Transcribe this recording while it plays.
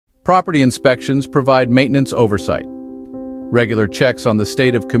Property inspections provide maintenance oversight. Regular checks on the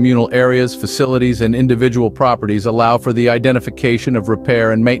state of communal areas, facilities, and individual properties allow for the identification of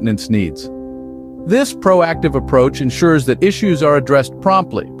repair and maintenance needs. This proactive approach ensures that issues are addressed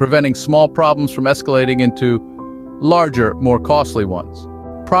promptly, preventing small problems from escalating into larger, more costly ones.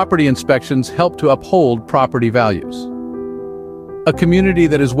 Property inspections help to uphold property values. A community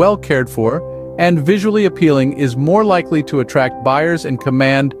that is well cared for and visually appealing is more likely to attract buyers and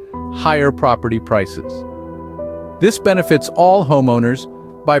command higher property prices. This benefits all homeowners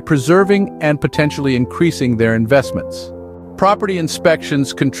by preserving and potentially increasing their investments. Property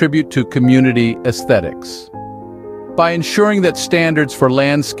inspections contribute to community aesthetics. By ensuring that standards for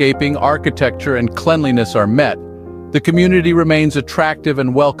landscaping, architecture, and cleanliness are met, the community remains attractive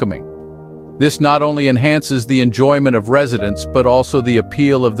and welcoming. This not only enhances the enjoyment of residents, but also the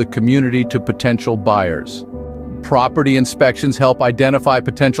appeal of the community to potential buyers. Property inspections help identify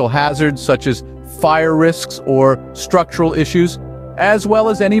potential hazards such as fire risks or structural issues, as well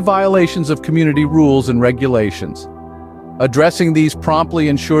as any violations of community rules and regulations. Addressing these promptly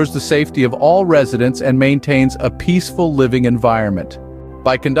ensures the safety of all residents and maintains a peaceful living environment.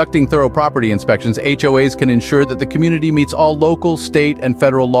 By conducting thorough property inspections, HOAs can ensure that the community meets all local, state, and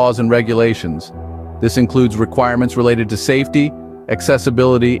federal laws and regulations. This includes requirements related to safety,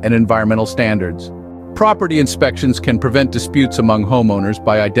 accessibility, and environmental standards. Property inspections can prevent disputes among homeowners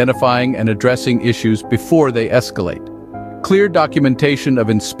by identifying and addressing issues before they escalate. Clear documentation of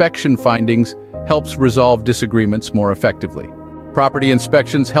inspection findings helps resolve disagreements more effectively. Property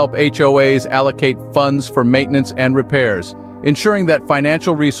inspections help HOAs allocate funds for maintenance and repairs, ensuring that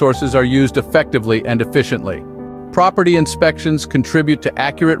financial resources are used effectively and efficiently. Property inspections contribute to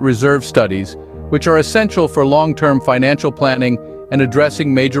accurate reserve studies, which are essential for long-term financial planning and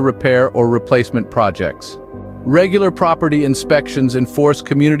addressing major repair or replacement projects. Regular property inspections enforce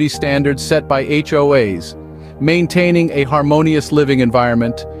community standards set by HOAs, maintaining a harmonious living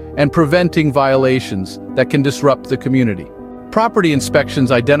environment and preventing violations that can disrupt the community. Property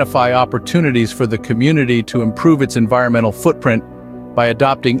inspections identify opportunities for the community to improve its environmental footprint by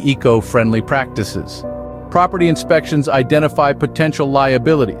adopting eco-friendly practices. Property inspections identify potential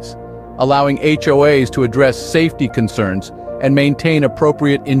liabilities, allowing HOAs to address safety concerns and maintain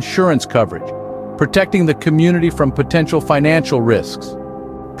appropriate insurance coverage, protecting the community from potential financial risks.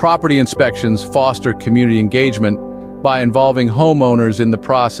 Property inspections foster community engagement by involving homeowners in the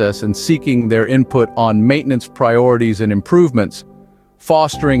process and seeking their input on maintenance priorities and improvements,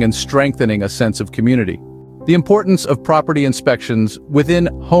 fostering and strengthening a sense of community. The importance of property inspections within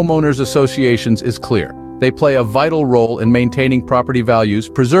homeowners associations is clear. They play a vital role in maintaining property values,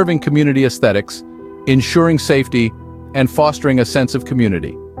 preserving community aesthetics, ensuring safety, and fostering a sense of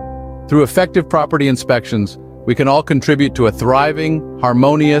community. Through effective property inspections, we can all contribute to a thriving,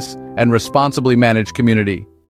 harmonious, and responsibly managed community.